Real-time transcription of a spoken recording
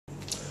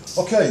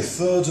Okay,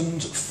 third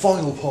and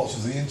final part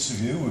of the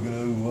interview. We're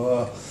going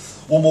to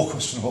one more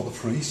question about the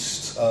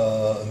Priest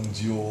and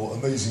your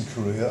amazing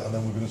career, and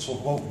then we're going to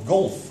talk about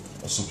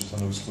golf, a subject I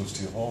know is close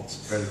to your heart.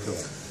 Very cool.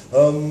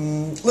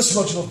 Let's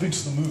imagine I've been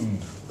to the moon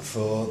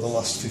for the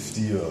last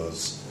 50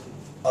 years.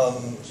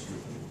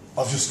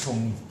 I've just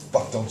come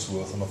back down to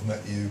earth and I've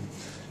met you.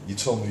 You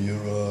told me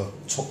you're a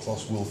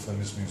top-class,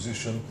 world-famous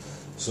musician.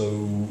 So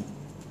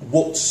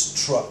what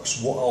tracks,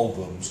 what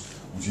albums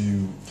would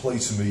you play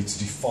to me to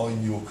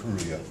define your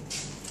career?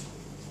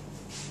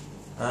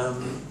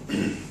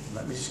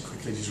 Let me just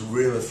quickly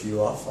reel a few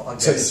off.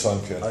 Take your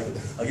time, Ken.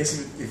 I guess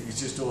if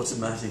it's just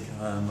automatic,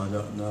 I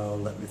don't know,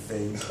 let me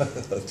think.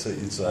 Take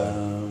your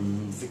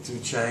time. Victory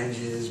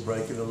Changes,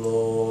 Breaking the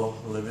Law,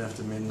 Living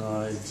After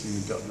Midnight,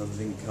 You've Got Another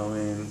Thing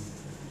Coming,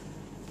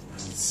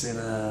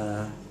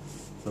 Sinner,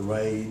 The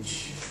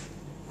Rage,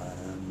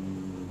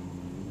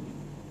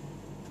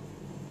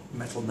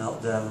 Metal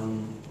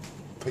Meltdown.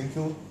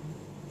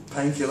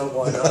 Painkiller,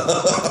 why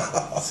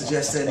not?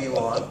 Suggest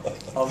anyone.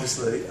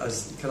 Obviously,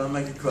 can I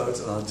make a quote?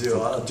 And I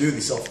do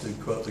this often,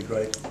 quote the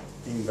great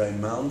Yngwie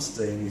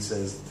Malmsteen. He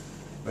says,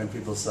 when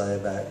people say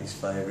about his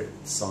favourite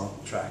song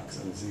tracks,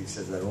 and he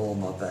says they're all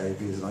my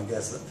babies, and I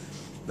guess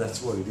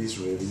that's what it is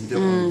really. You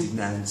don't want to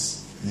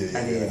denounce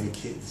any of your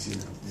kids, you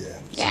know. Yeah.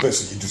 So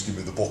basically, you just give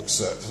me the box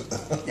set.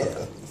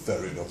 Yeah.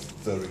 Fair enough.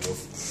 Fair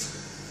enough.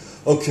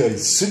 Okay,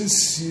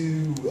 since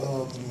you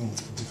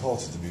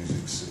departed the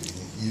music scene,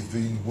 you've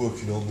been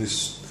working on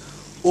this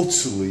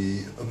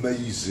utterly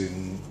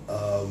amazing,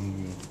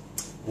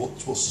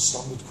 what's the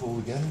standard called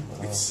again?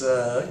 It's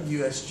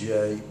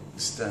USGA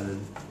standard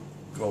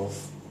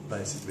golf,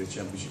 basically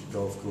championship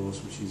golf course,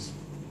 which is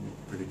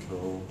pretty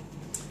cool.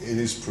 It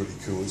is pretty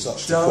cool. It's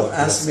actually Don't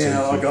ask me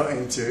how I got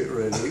into it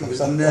really. It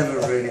was never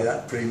really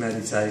that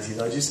premeditated.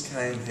 I just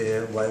came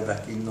here way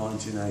back in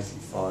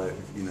 1985,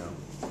 you know,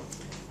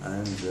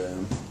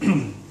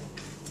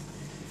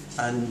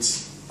 and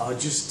I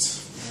just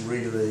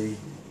really,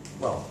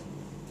 well,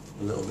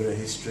 a little bit of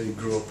history.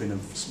 Grew up in a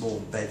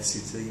small bed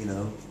city, you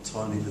know,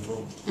 tiny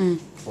little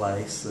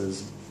place,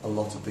 as a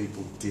lot of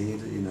people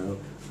did, you know.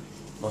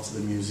 Lots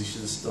of the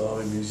musicians,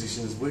 starring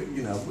musicians,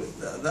 you know,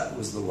 that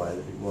was the way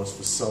that it was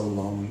for so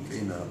long,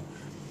 you know.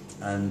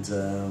 And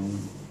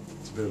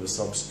it's a bit of a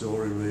sob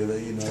story,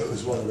 really, you know. It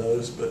was one of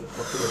those, but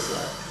what could I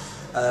say?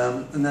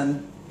 And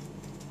then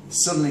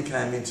suddenly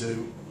came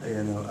into,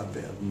 you know, a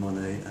bit of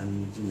money,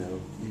 and you know,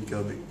 you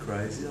go a bit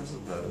crazy, I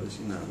suppose,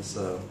 you know.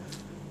 So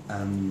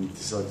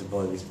decided to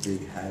buy this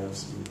big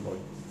house with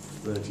like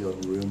 30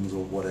 odd rooms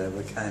or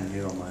whatever. Came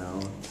here on my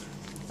own,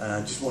 and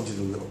I just wanted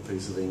a little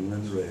piece of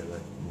England, really,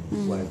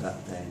 way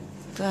back then.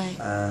 Right.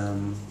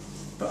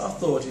 But I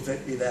thought if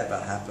it ever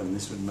happened,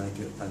 this would make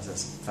it a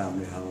fantastic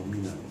family home,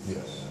 you know.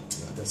 Yes.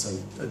 Yeah. So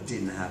it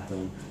didn't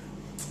happen.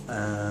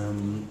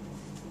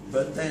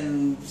 But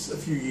then a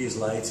few years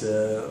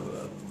later,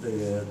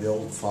 the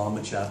old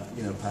farmer chap,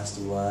 you know, passed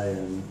away,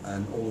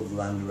 and all of the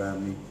land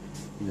around me,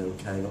 you know,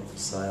 came up for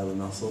sale,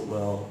 and I thought,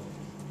 well,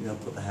 you know,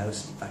 put the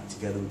house back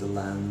together with the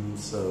land.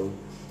 So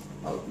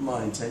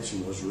my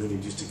intention was really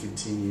just to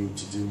continue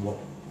to do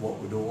what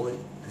would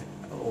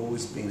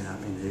always been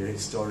happening here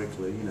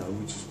historically, you know,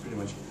 which is pretty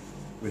much,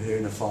 we're here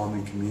in a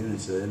farming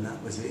community, and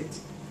that was it.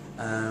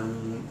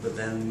 But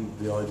then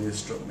the idea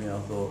struck me. I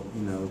thought,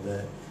 you know,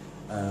 that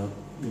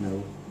you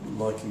know,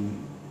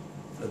 liking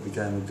the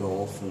game of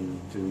golf and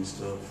doing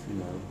stuff, you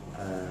know,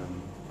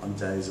 on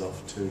days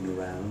off touring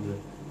around, it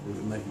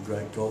would make a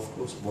great golf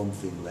course. One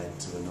thing led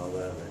to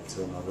another, led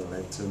to another,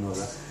 led to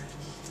another,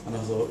 and I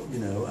thought, you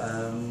know,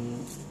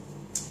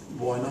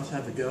 why not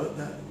have a go at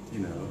that, you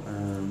know?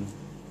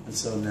 And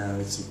so now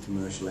it's a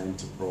commercial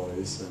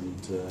enterprise,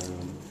 and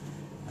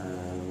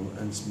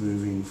it's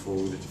moving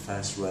forward at a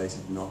fast rate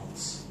of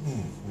knots.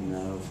 You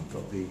know, I've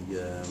got the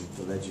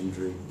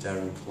legendary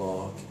Darren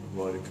Clark,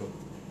 Ryder Cup,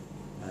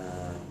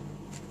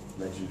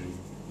 legendary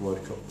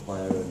Ryder Cup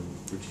player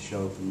and British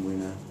Open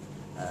winner.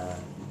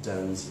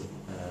 Darren's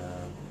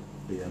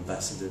the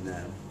ambassador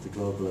now, the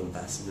global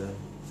ambassador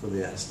for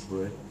the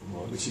Astbury,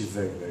 which is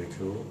very, very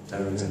cool.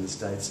 Darren's in the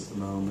States at the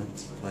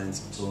moment, playing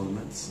some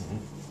tournaments.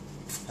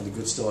 Had a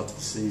good start to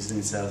the season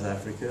in South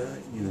Africa,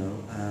 you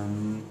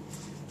know.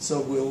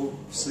 So we'll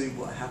see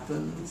what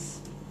happens.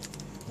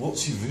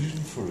 What's your vision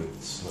for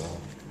it?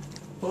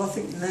 Well, I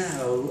think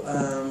now,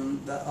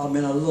 that, I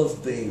mean, I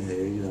love being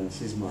here, you know,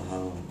 this is my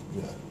home.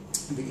 Yeah.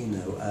 But, you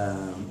know,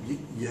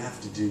 you have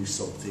to do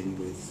something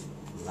with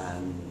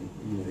land,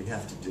 you know, you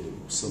have to do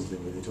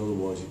something with it,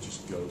 otherwise it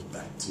just goes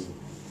back to,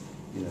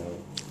 you know,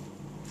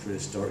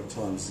 prehistoric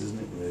times, doesn't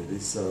it, really?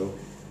 So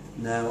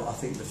now I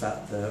think the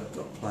fact that I've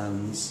got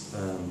plans,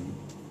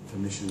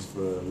 permissions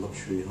for a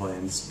luxury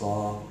high-end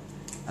spa,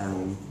 and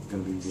I'm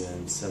going to be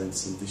selling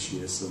this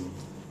year some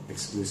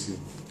exclusive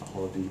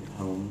holiday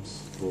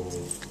homes for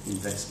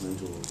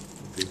investment or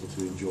for people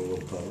to enjoy, or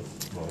both.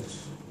 Right.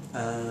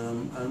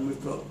 And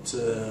we've got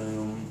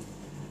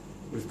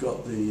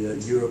the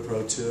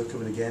Europro tour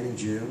coming again in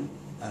June.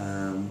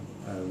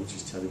 which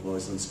is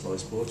televised on Sky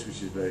Sports,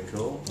 which is very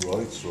cool.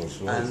 Right.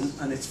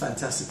 And it's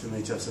fantastic for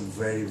me to have some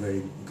very,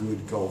 very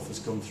good golfers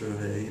come through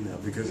here, you know,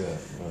 because Yeah.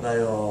 they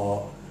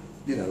are,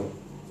 you know,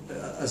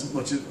 as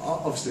much as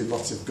obviously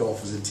lots of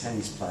golfers and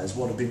tennis players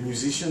want to be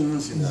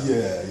musicians, you know.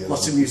 Yeah.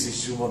 Lots of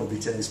musicians want to be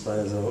tennis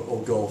players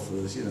or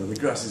golfers, you know. The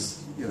grass is,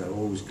 you know,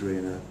 always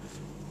greener.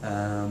 But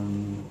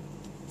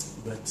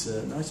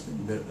no, it's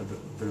been a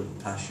bit of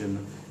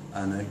passion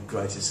and a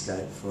great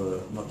escape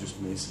for not just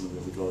me, some of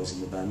the other guys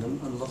in the band,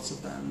 and lots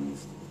of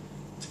bands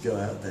to go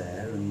out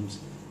there and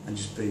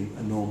just be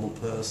a normal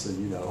person,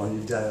 you know, on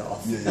your day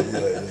off. Yeah.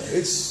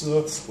 It's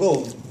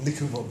well,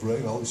 Nico Not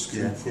Brain, Alice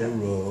Cooper,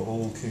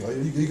 All King. Are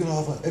you going to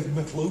have a heavy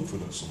metal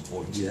open at some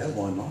point? Yeah,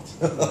 why not?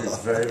 It's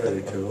very,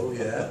 very cool.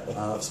 Yeah,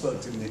 I've spoken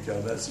to Nico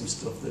about some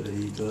stuff that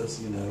he does,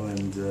 you know,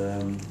 and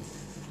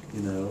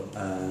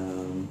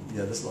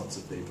yeah, there's lots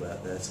of people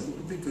out there, so it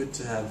would be good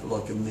to have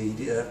like a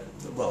media,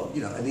 well,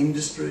 you know, an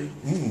industry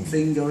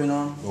thing going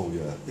on. Oh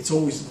yeah. It's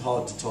always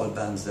hard to tie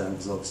bands down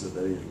because obviously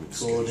they're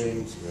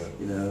recording,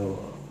 Schedules,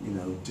 you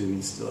know,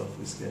 doing stuff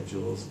with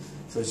schedules.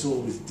 So it's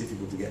always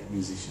difficult to get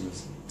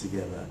musicians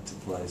together to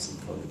play some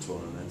kind of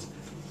tournament.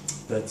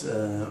 But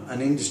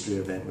an industry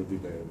event would be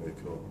very, very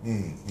cool.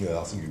 Yeah,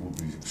 I think it would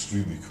be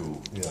extremely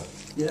cool. Yeah.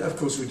 Yeah, of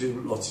course we do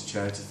lots of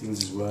charity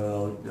things as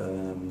well.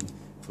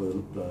 For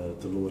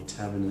the Lord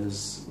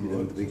Taverners, you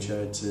know, the big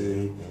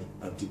charity.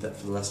 I did that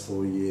for the last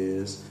 4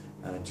 years.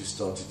 Just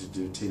started to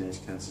do Teenage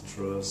Cancer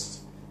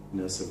Trust.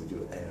 You know, so we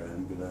do air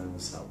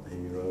ambulance, help the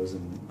heroes,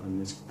 and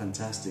it's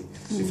fantastic.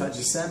 In fact,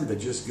 December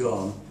just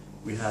gone,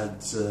 we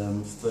had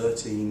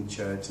 13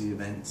 charity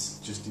events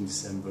just in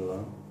December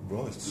alone.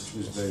 Right. Which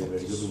was very,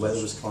 very good. The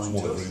weather was kind to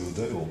us. Every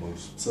other day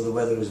almost. So the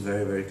weather was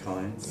very, very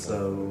kind. Yeah.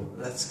 So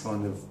that's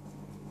kind of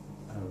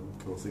a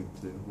cool thing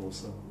to do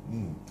also.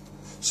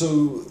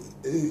 So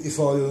if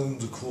I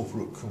owned a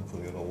corporate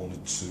company and I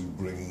wanted to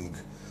bring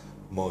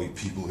my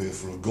people here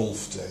for a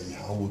golf day,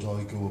 how would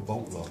I go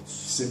about that?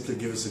 Simply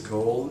give us a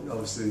call.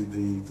 Obviously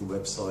the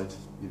website,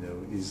 you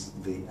know, is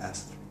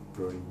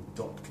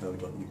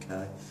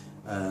theastbury.co.uk.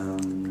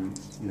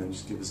 You know,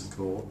 just give us a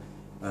call.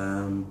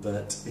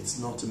 But it's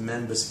not a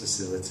members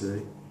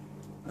facility.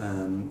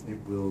 It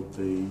will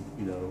be,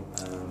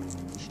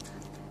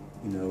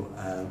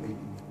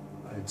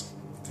 it's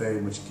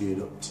very much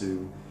geared up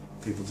to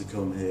people to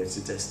come here. It's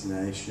a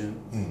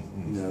destination.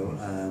 You know,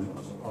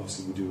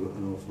 obviously we do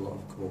an awful lot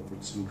of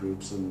corporates and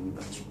groups, and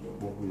that's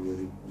what we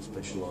really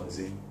specialise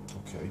in.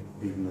 Okay.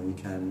 Even though you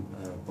can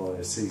buy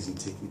a season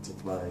ticket to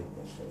play,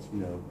 you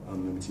know,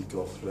 unlimited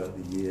golf throughout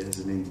the year as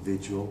an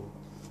individual.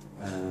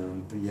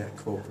 But yeah,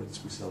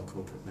 corporates, we sell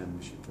corporate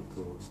membership, of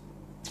course.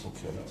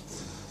 Okay.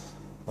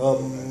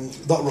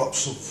 That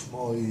wraps up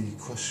my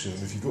question.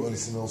 If you've got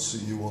anything else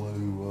that you want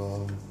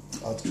to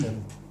add,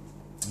 Ken?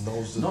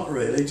 Not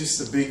really, just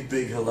a big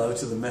hello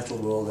to the metal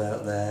world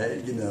out there,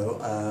 you know.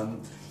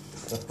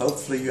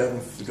 Hopefully you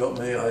haven't forgot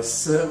me. I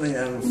certainly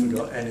haven't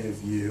forgot any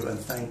of you, and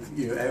thank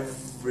you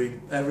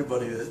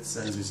everybody that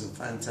sends me some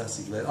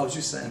fantastic letters. I was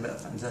just saying about a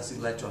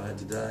fantastic letter I had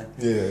today.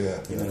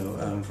 You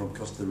know, from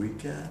Costa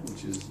Rica,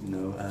 which is, you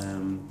know,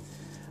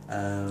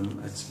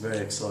 it's very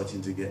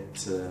exciting to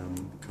get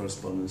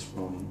correspondence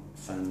from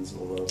fans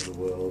all over the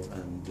world,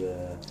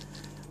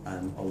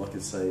 and all I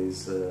can say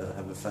is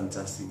have a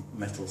fantastic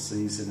metal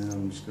season, and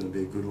I'm just going to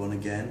be a good one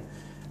again.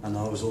 And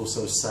I was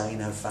also saying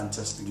how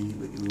fantastically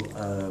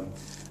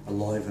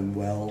alive and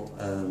well,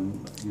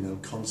 you know,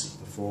 concert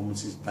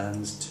performances,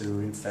 bands,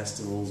 touring,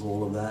 festivals,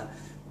 all of that.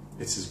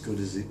 It's as good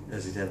as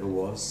it ever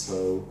was.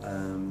 So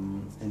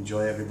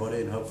enjoy, everybody,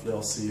 and hopefully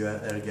I'll see you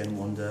out there again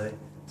one day,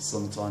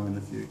 sometime in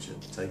the future.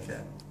 Take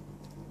care.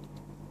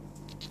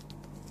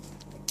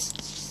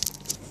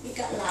 You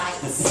got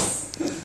lights.